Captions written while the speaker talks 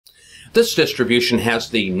This distribution has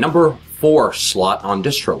the number 4 slot on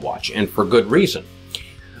DistroWatch, and for good reason.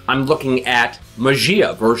 I'm looking at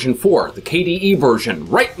Mageia version 4, the KDE version,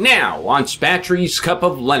 right now on Spatry's Cup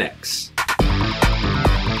of Linux.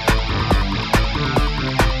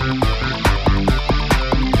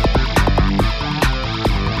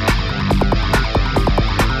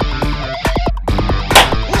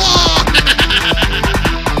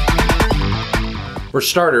 For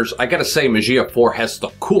starters, I gotta say Mageia 4 has the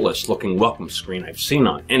coolest looking welcome screen I've seen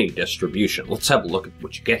on any distribution. Let's have a look at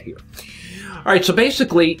what you get here. Alright, so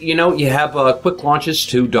basically, you have quick launches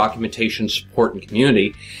to documentation, support, and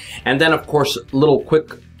community. And then, of course, little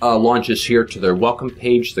quick launches here to their welcome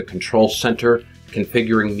page, the control center,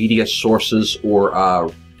 configuring media sources,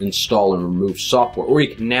 or install and remove software. Or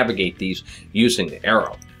you can navigate these using the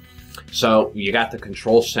arrow. So you got the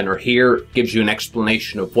control center here, gives you an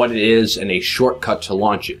explanation of what it is and a shortcut to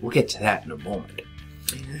launch it. We'll get to that in a moment.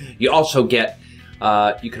 You also get,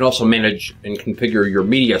 you can also manage and configure your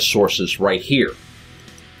media sources right here.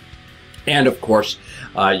 And of course,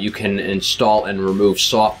 you can install and remove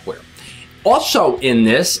software. Also in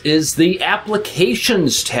this is the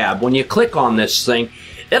Applications tab. When you click on this thing,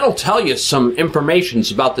 it'll tell you some information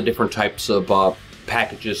about the different types of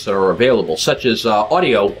packages that are available, such as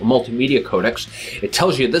audio multimedia codecs. It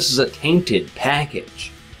tells you this is a tainted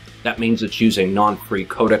package. That means it's using non-free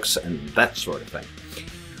codecs and that sort of thing.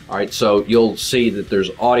 Alright, so you'll see that there's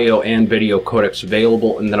audio and video codecs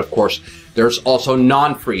available, and then of course there's also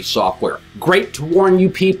non-free software. Great to warn you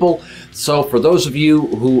people. So for those of you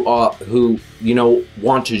who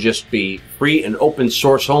want to just be free and open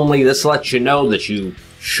source only, this lets you know that you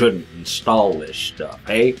shouldn't install this stuff,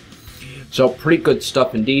 eh? So pretty good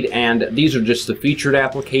stuff indeed, and these are just the featured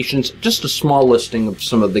applications, just a small listing of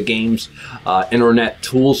some of the games, internet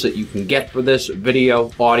tools that you can get for this, video,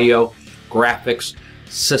 audio, graphics,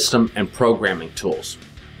 system, and programming tools.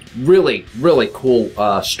 Really, really cool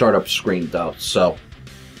startup screen though, so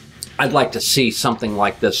I'd like to see something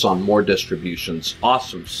like this on more distributions.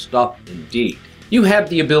 Awesome stuff indeed. You have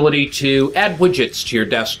the ability to add widgets to your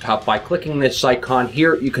desktop by clicking this icon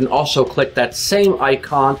here. You can also click that same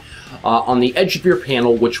icon on the edge of your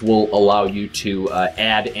panel, which will allow you to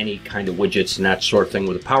add any kind of widgets and that sort of thing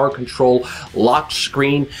with a power control, lock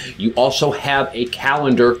screen. You also have a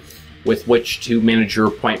calendar with which to manage your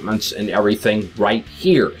appointments and everything right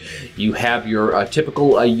here. You have your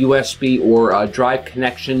typical USB or drive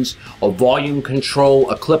connections, a volume control,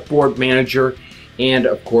 a clipboard manager, and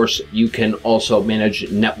of course you can also manage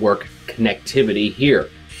network connectivity here.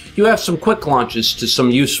 You have some quick launches to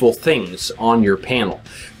some useful things on your panel.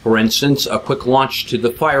 For instance, a quick launch to the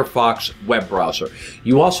Firefox web browser.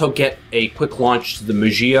 You also get a quick launch to the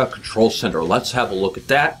Mageia Control Center. Let's have a look at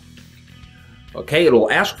that. Okay,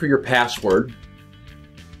 it'll ask for your password.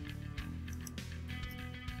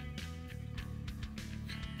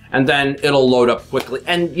 And then it'll load up quickly.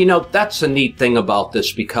 And that's a neat thing about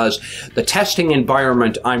this, because the testing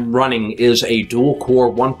environment I'm running is a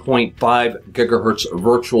dual-core 1.5 gigahertz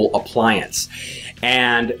virtual appliance.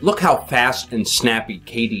 And look how fast and snappy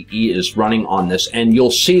KDE is running on this. And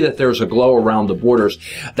you'll see that there's a glow around the borders.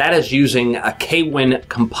 That is using a KWin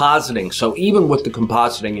compositing. So even with the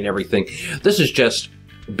compositing and everything, this is just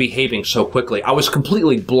behaving so quickly. I was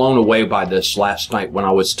completely blown away by this last night when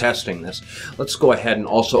I was testing this. Let's go ahead and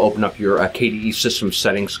also open up your KDE system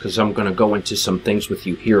settings, because I'm going to go into some things with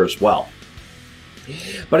you here as well.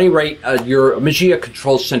 But at any rate, your Mageia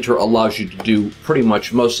Control Center allows you to do pretty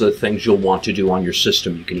much most of the things you'll want to do on your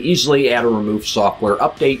system. You can easily add or remove software,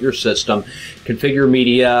 update your system, configure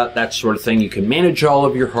media, that sort of thing. You can manage all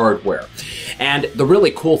of your hardware. And the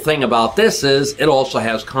really cool thing about this is it also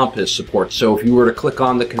has Compass support. So if you were to click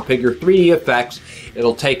on the Configure 3D Effects,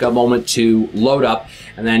 it'll take a moment to load up,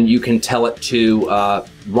 and then you can tell it to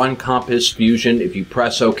run Compass Fusion. If you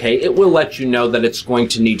press OK, it will let you know that it's going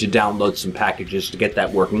to need to download some packages to get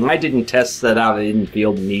that working. I didn't test that out. I didn't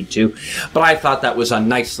feel the need to, but I thought that was a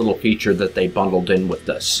nice little feature that they bundled in with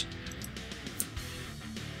this.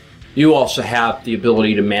 You also have the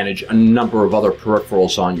ability to manage a number of other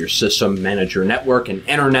peripherals on your system, manage your network and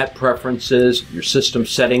internet preferences, your system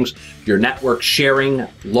settings, your network sharing,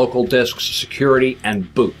 local disks, security,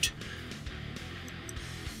 and boot.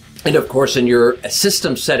 And of course, in your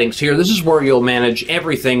system settings here, this is where you'll manage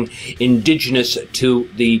everything indigenous to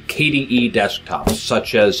the KDE desktops,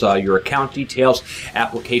 such as your account details,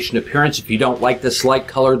 application appearance. If you don't like this light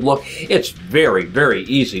colored look, it's very, very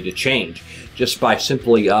easy to change. just by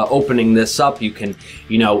simply opening this up. You can,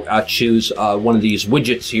 choose one of these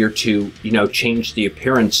widgets here to, change the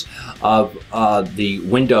appearance of the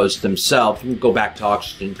windows themselves. We'll go back to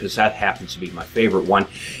Oxygen because that happens to be my favorite one.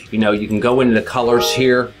 You can go into the colors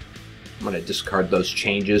here. I'm going to discard those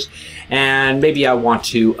changes, and maybe I want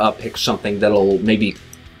to pick something that'll maybe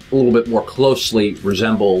a little bit more closely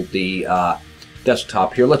resemble the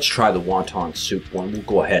desktop here. Let's try the wonton soup one. We'll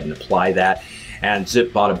go ahead and apply that, and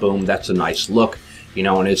zip bada boom, that's a nice look,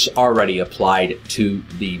 and it's already applied to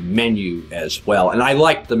the menu as well. And I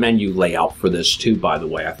like the menu layout for this too, by the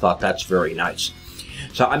way. I thought that's very nice.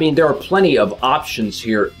 So, I mean, there are plenty of options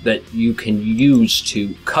here that you can use to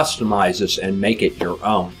customize this and make it your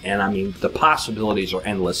own. And, I mean, the possibilities are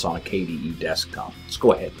endless on a KDE desktop. Let's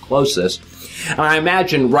go ahead and close this. And I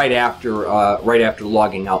imagine right after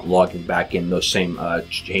logging out and logging back in, those same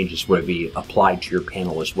changes would be applied to your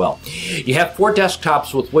panel as well. You have 4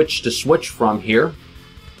 desktops with which to switch from here.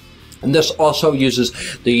 And this also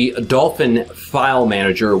uses the Dolphin File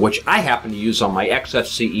Manager, which I happen to use on my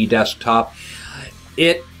XFCE desktop.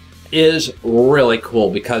 It is really cool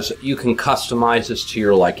because you can customize this to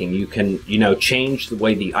your liking. You can, change the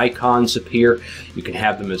way the icons appear. You can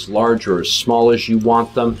have them as large or as small as you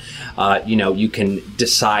want them. You can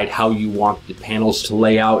decide how you want the panels to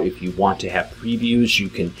lay out. If you want to have previews, you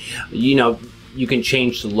can, you can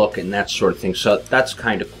change the look and that sort of thing. So that's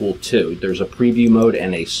kind of cool too. There's a preview mode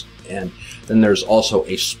and then there's also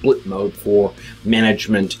a split mode for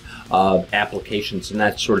management of applications and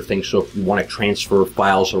that sort of thing. So if you want to transfer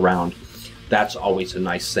files around, that's always a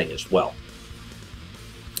nice thing as well.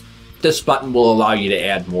 This button will allow you to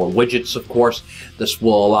add more widgets, of course. This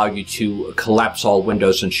will allow you to collapse all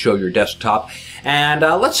windows and show your desktop. And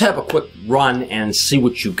let's have a quick run and see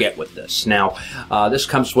what you get with this. Now, this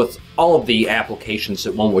comes with all of the applications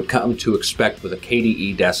that one would come to expect with a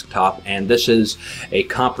KDE desktop, and this is a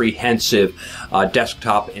comprehensive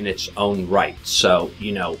desktop in its own right. So,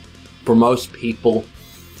 for most people,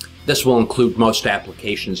 this will include most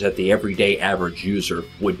applications that the everyday average user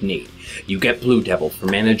would need. You get Blue Devil for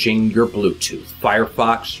managing your Bluetooth.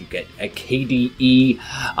 Firefox, you get a KDE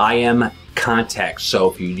IM contacts.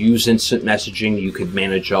 So if you use instant messaging, you could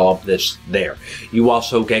manage all of this there. You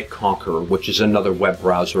also get Conqueror, which is another web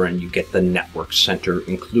browser, and you get the Network Center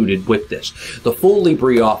included with this. The full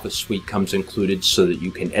LibreOffice suite comes included so that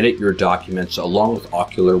you can edit your documents along with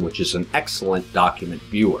Ocular, which is an excellent document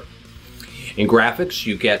viewer. In graphics,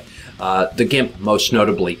 you get the GIMP most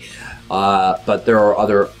notably, but there are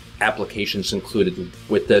other applications included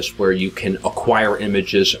with this where you can acquire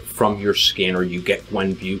images from your scanner. You get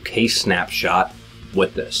OneView K-Snapshot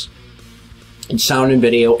with this. In sound and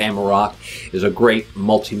video, Amarok is a great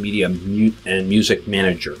multimedia and music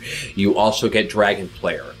manager. You also get Dragon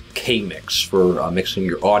Player, K-Mix for mixing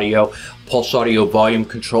your audio, Pulse Audio volume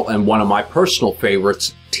control, and one of my personal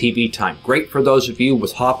favorites, TV Time. Great for those of you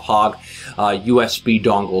with hop-hog USB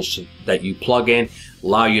dongles that you plug in,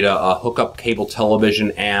 allow you to hook up cable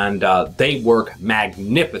television, and they work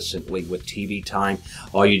magnificently with TV Time.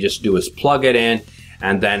 All you just do is plug it in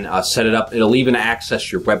and then set it up. It'll even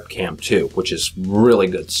access your webcam too, which is really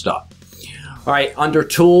good stuff. All right, under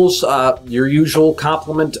Tools, your usual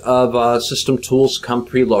complement of system tools come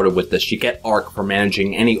preloaded with this. You get ARC for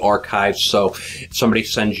managing any archives, so if somebody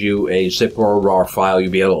sends you a zip or a RAR file,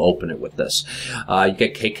 you'll be able to open it with this. You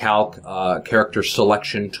get KCalc, character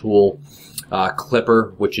selection tool,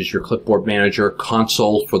 Clipper, which is your clipboard manager,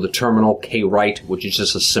 Console for the terminal, KWrite, which is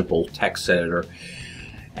just a simple text editor,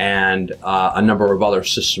 and a number of other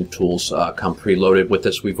system tools come preloaded with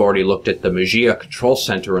this. We've already looked at the Mageia Control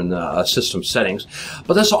Center in the system settings,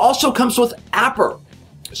 but this also comes with Apper.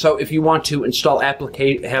 So if you want to install have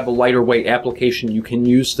a lighter weight application, you can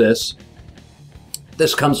use this.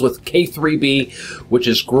 This comes with K3B, which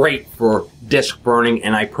is great for disk burning,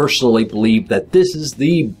 and I personally believe that this is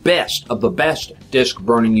the best of the best disk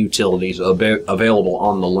burning utilities available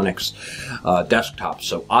on the Linux desktop.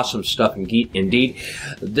 So awesome stuff indeed.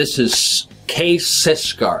 This is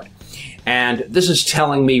K-Sysguard, and this is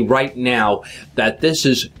telling me right now that this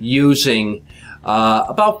is using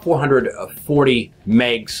about 440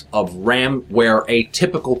 megs of RAM, where a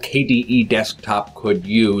typical KDE desktop could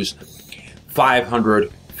use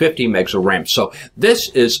 550 megs of RAM. So this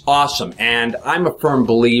is awesome, and I'm a firm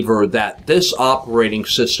believer that this operating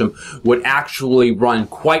system would actually run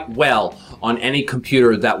quite well on any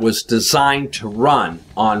computer that was designed to run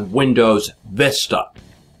on Windows Vista.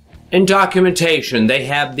 In documentation, they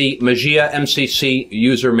have the Mageia MCC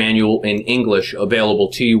user manual in English available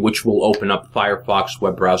to you, which will open up Firefox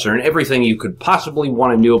web browser, and everything you could possibly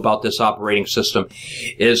want to know about this operating system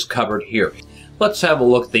is covered here. Let's have a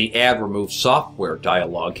look at the Add Remove Software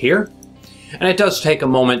dialog here. And it does take a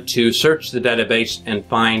moment to search the database and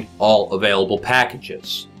find all available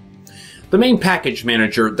packages. The main package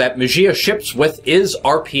manager that Mageia ships with is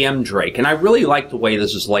RPM Drake, and I really like the way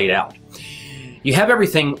this is laid out. You have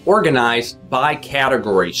everything organized by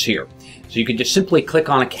categories here. So you can just simply click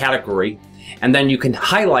on a category, and then you can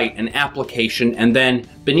highlight an application, and then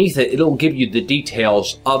beneath it, it'll give you the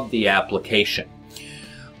details of the application.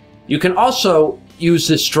 You can also use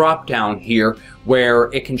this drop down here where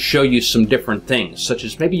it can show you some different things, such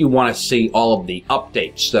as maybe you want to see all of the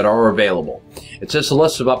updates that are available. It says the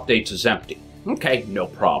list of updates is empty. Okay, no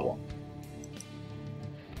problem.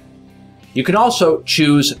 You can also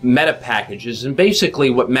choose meta packages, and basically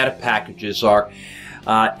what meta packages are,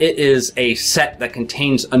 it is a set that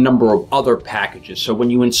contains a number of other packages. So when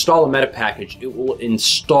you install a meta package, it will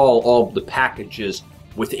install all of the packages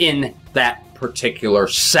within that particular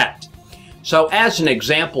set. So as an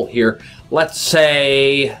example here, let's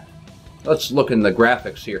look in the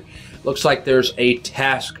graphics here. Looks like there's a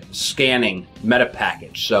task scanning meta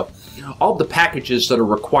package. So all the packages that are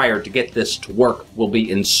required to get this to work will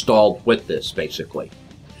be installed with this, basically.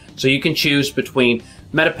 So you can choose between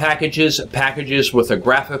meta packages, packages with a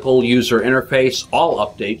graphical user interface, all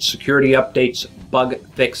updates, security updates, bug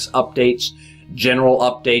fix updates, general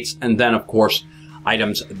updates, and then of course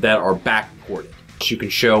items that are backported. So you can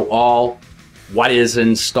show all what is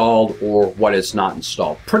installed or what is not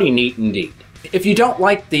installed. Pretty neat indeed. If you don't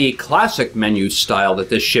like the classic menu style that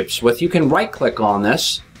this ships with, you can right-click on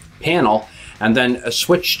this panel and then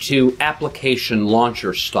switch to Application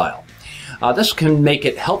Launcher style. This can make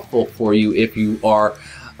it helpful for you if you are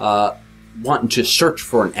wanting to search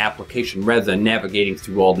for an application rather than navigating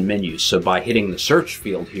through all the menus. So by hitting the search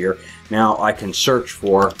field here, now I can search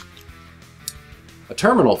for a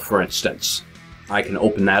terminal, for instance. I can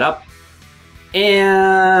open that up,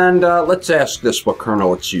 and let's ask this what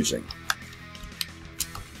kernel it's using.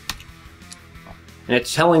 And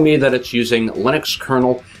it's telling me that it's using Linux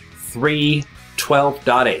kernel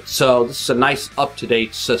 3.12.8. So this is a nice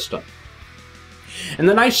up-to-date system. And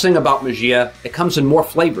the nice thing about Mageia, it comes in more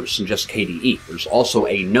flavors than just KDE. There's also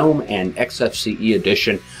a GNOME and XFCE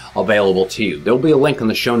edition available to you. There'll be a link in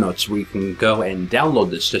the show notes where you can go and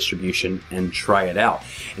download this distribution and try it out.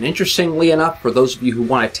 And interestingly enough, for those of you who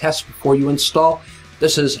want to test before you install,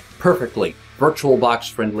 this is perfectly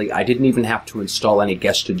VirtualBox friendly. I didn't even have to install any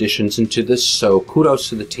guest editions into this, so kudos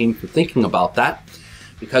to the team for thinking about that,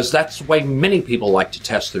 because that's the way many people like to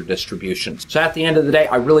test their distributions. So at the end of the day,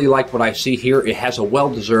 I really like what I see here. It has a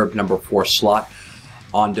well-deserved number 4 slot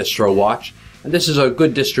on DistroWatch, and this is a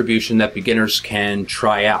good distribution that beginners can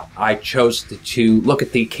try out. I chose to look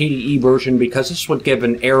at the KDE version because this would give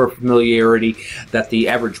an air of familiarity that the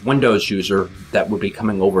average Windows user that would be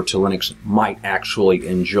coming over to Linux might actually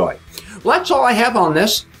enjoy. Well, that's all I have on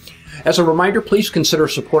this. As a reminder, please consider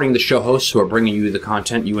supporting the show hosts who are bringing you the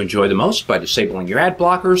content you enjoy the most by disabling your ad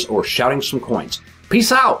blockers or shouting some coins.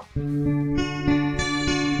 Peace out!